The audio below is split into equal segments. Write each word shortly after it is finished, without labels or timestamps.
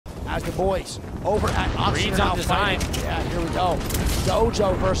as the boys over at Oxygen. Reads on design. Yeah, here we go.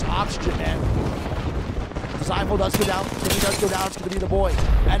 Dojo versus Oxygen, man. Design does go down. Timmy does go down. It's going to be the boy.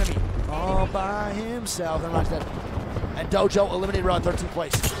 Enemy all by himself. And dead. And Dojo eliminated around 13th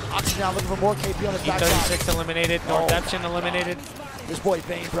place. Oxygen now looking for more KP on his backside. E36 eliminated. Northeption eliminated. This boy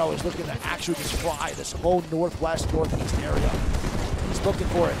Vane, bro, is looking to actually just fry this whole northwest, northeast area. He's looking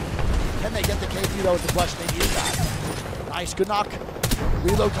for it. Can they get the KP, though, is the question. They need that. Nice, good knock.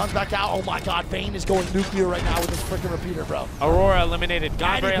 Reload comes back out. Oh my god, Vane is going nuclear right now with this freaking repeater, bro. Aurora eliminated.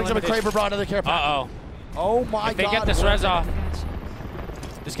 And he picks up a KRABER, bro, another care package. Uh-oh. Oh my god. If they get this res off,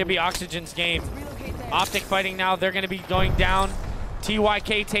 this could be Oxygen's game. Optic fighting now. They're going to be going down.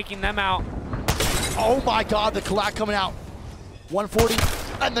 TYK taking them out. Oh my god, the collect coming out. 140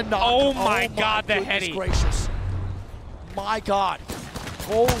 and the knock. Oh my god, the heady. Gracious. My god.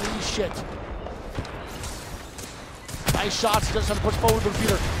 Holy shit. Nice shots. He doesn't have to push forward with the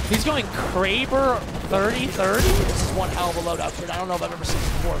repeater. He's going KRABER 30-30? This is one hell of a loadout, kid. I don't know if I've ever seen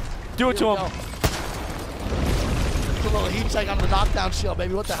this before. Do it to him. A little heat check on the knockdown shield,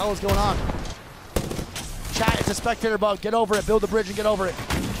 baby. What the hell is going on? Chat, it's a spectator bug. Get over it. Build the bridge and get over it.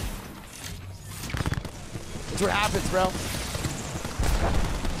 That's what happens, bro.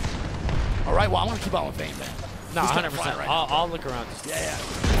 All right, well, I'm going to keep on with Vane, man. No, 100%. Right I'll look around. Yeah.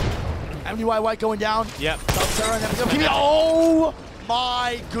 MDY White going down. Yep. Oh,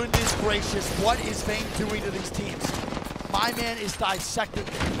 my goodness gracious. What is Vane doing to these teams? My man is dissecting.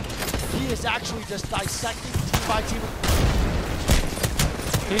 He is actually just dissecting team by team.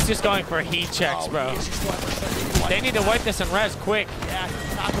 He's just going for heat checks, bro. They need to wipe this and res quick. Yeah,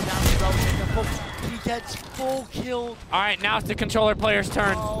 knock him down, bro. He gets full killed. All right, now it's the controller player's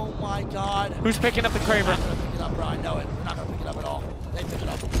turn. Oh my god. Who's picking up the KRABER? They're not gonna pick it up, bro. I know it. They're not gonna pick it up at all. They pick it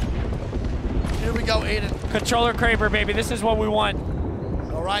up. Here we go, Aiden. Controller KRABER, baby. This is what we want.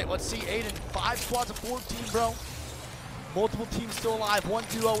 All right, let's see, Aiden. 5 squads of 14, bro. Multiple teams still alive. 1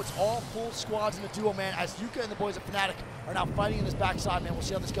 duo. It's all full squads in the duo, man. As Yuka and the boys at Fnatic are now fighting in this backside, man. We'll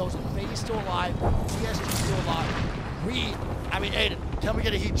see how this goes. Fade's still alive. TSG still alive. Aiden, can we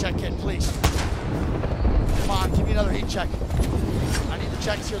get a heat check, kid, please? Come on, give me another heat check. I need the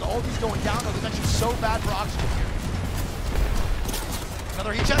checks here. The ulti's going down, though. They're actually so bad for Oxygen here.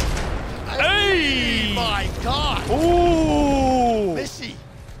 Another heat check. Hey! My god. Ooh! Missy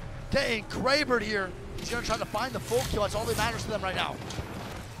getting KRABER'd here. He's going to try to find the full kill. That's all that matters to them right now.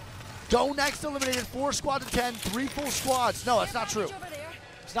 Go next eliminated 4 squads of 10, 3 full squads. No, that's not true.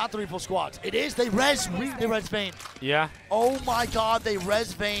 It's not 3 full squads. It is. They res Vane. Yeah. Oh my god, they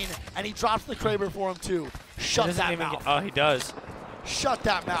res Vane, and he drops the KRABER for him too. Shut that mouth. Oh, he does. Shut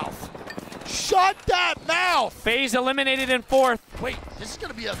that mouth. Shut that mouth. FaZe eliminated in 4th. Wait, this is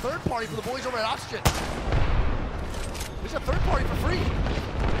going to be a third party for the boys over at Oxygen. There's a third party for free.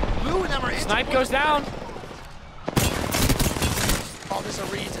 Lou and them are in. Snipe goes down. Oh, this is a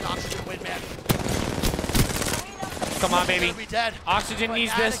Reeds and Oxygen win, man. Come on, baby. Be dead. Oxygen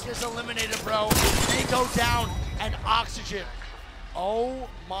needs this. Is eliminated, bro. They go down, and Oxygen. Oh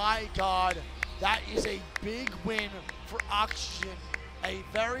my god. That is a big win for Oxygen. A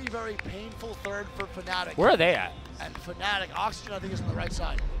very, very painful third for Fnatic. Where are they at? And Fnatic, Oxygen, I think, is on the right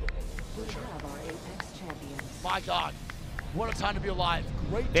side. My god. What a time to be alive.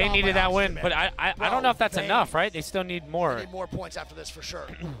 Great job. They needed that win, man. but I don't know if that's enough, right? They still need more. They need more points after this for sure.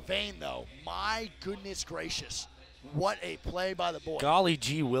 Vane, though, my goodness gracious. What a play by the boy. Golly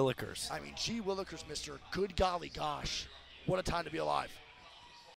gee willikers. I mean, gee willikers, mister. Good golly gosh. What a time to be alive.